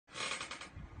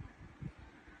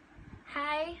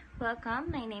Hi, welcome.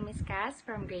 My name is Cass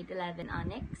from grade 11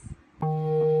 Onyx.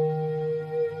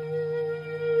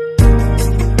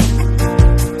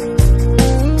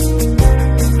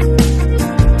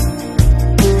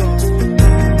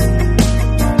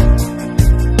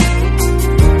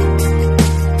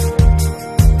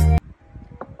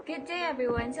 Good day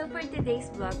everyone. So for today's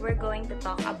vlog, we're going to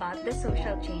talk about the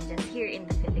social changes here in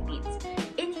the Philippines.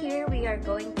 In here, we are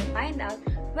going to find out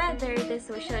whether the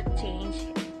social change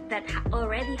that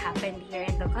already happened here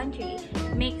in the country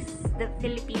makes the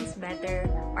Philippines better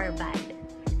or bad.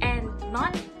 And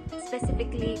not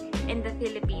specifically in the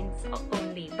Philippines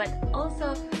only, but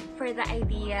also for the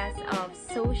ideas of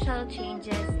social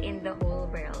changes in the whole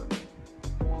world.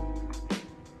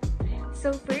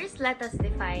 So first, let us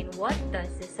define what does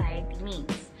society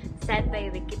means. Said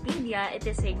by Wikipedia, it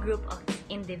is a group of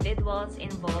individuals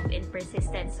involved in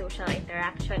persistent social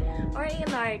interaction or a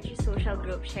large social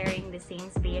group sharing the same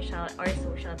spatial or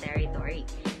social territory,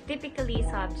 typically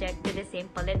subject to the same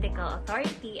political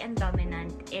authority and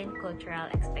dominant in cultural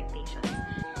expectations.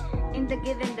 In the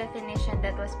given definition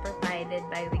that was provided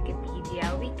by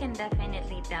Wikipedia, we can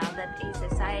definitely tell that a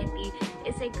society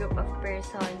is a group of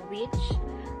persons which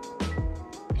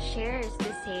shares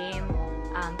the same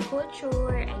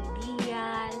culture,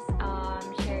 ideas,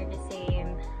 share the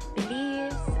same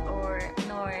beliefs, or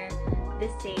nor the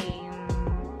same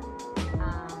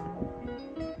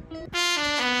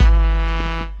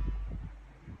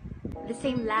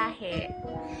lahi.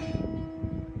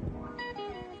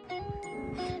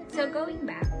 So going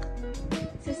back,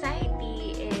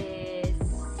 society is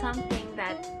something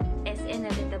that is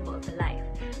inevitable to life,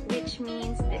 which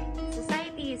means that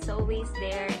society is always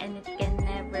there and it can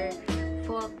never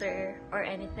falter or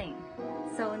anything.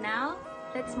 So now,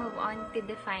 let's move on to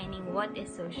defining what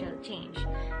is social change.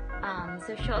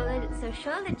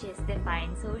 Sociologists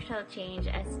define social change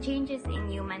as changes in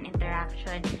human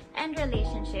interaction and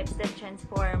relationships that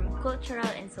transform cultural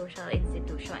and social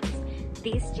institutions.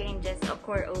 These changes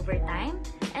occur over time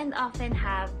and often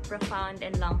have profound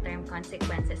and long-term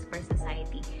consequences for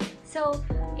society. So,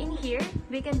 in here,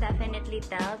 we can definitely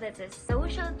tell that the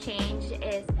social change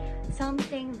is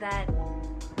something that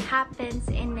happens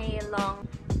in a long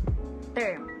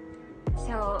term.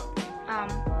 So,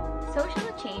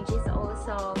 social change is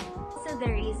also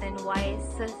the reason why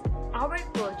our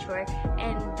culture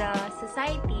and the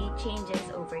society changes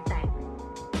over time.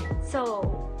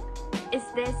 So, is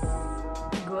this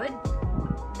good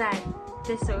that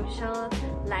the social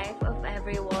life of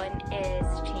everyone is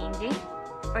changing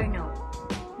or no?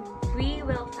 We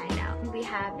will find out. We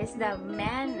have is the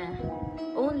men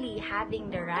only having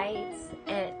the rights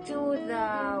to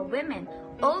the women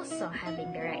also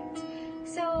having the rights.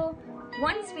 So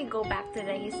once we go back to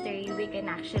the history, we can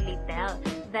actually tell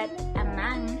that a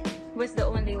man was the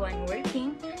only one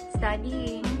working,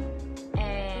 studying,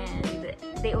 and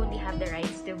they only have the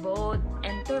rights to vote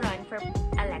and to run for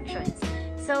elections.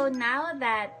 So now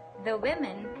that the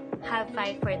women have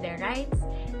fight for their rights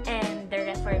and the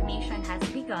reformation has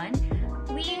begun,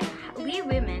 we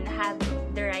women have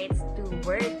the rights to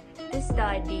work, to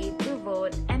study, to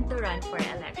vote, and to run for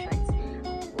elections.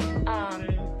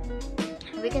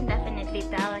 We can definitely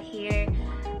tell here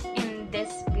in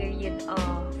this period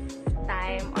of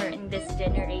time or in this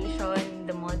generation,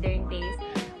 the modern days,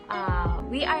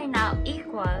 we are now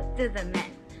equal to the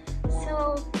men.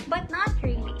 So, but not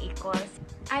really equal.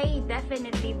 I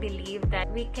definitely believe that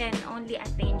we can only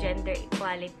attain gender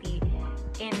equality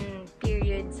in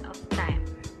periods of time.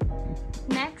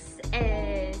 Next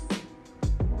is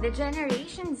the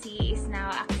Generation Z is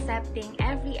now accepting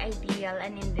every ideal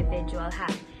an individual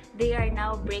has. They are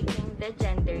now breaking the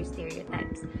gender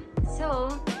stereotypes.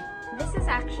 So, this is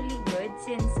actually good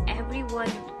since everyone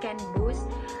can boost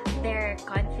their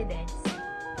confidence.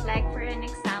 Like for an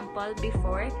example,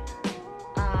 before,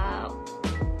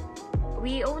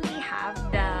 we only have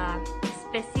the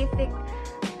specific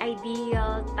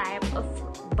ideal type of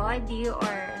body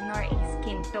or nor a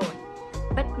skin tone.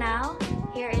 But now,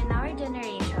 here in our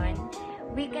generation,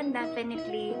 we can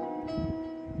definitely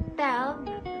tell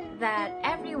that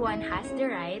everyone has the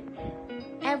right,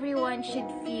 everyone should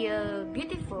feel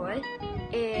beautiful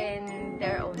in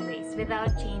their own ways without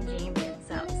changing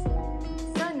themselves.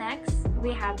 So next,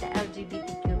 we have the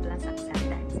LGBTQ plus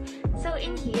acceptance. So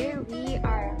in here, we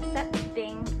are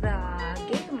accepting the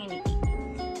gay community.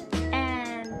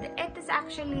 And it is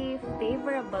actually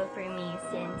favorable for me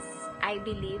since I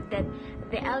believe that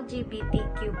the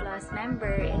LGBTQ plus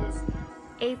member is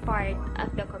a part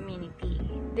of the community.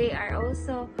 They are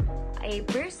also a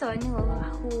person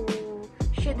who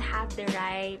should have the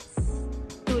rights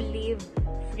to live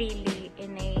freely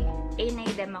in a in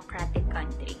a democratic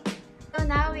country. So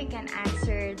now we can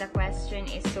answer the question,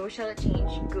 is social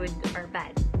change good or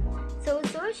bad? So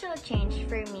social change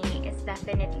for me is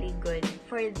definitely good,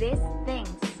 for these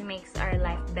things makes our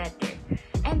life better.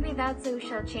 And without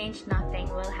social change, nothing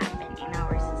will happen in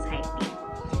our society.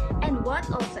 And what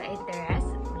also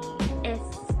interests me is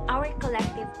our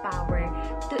collective power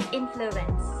to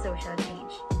influence social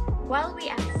change. While we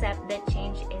accept that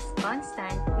change is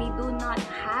constant, we do not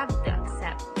have to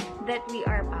accept that we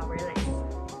are powerless.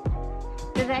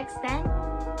 To the extent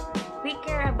we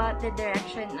care about the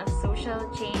direction of social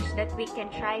change, that we can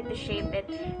try to shape it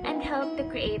and help to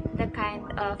create the kind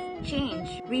of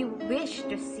change we wish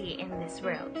to see in this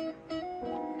world.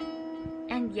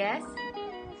 And yes,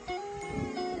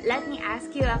 let me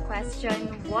ask you a question.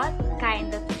 What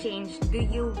kind of change do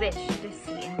you wish to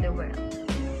see in the world?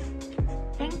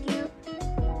 Thank you.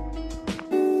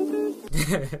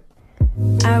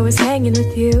 I was hanging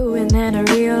with you and then I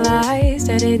realized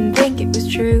I didn't think it was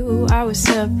true. I was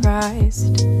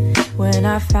surprised when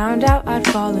I found out I'd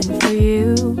fallen for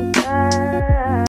you.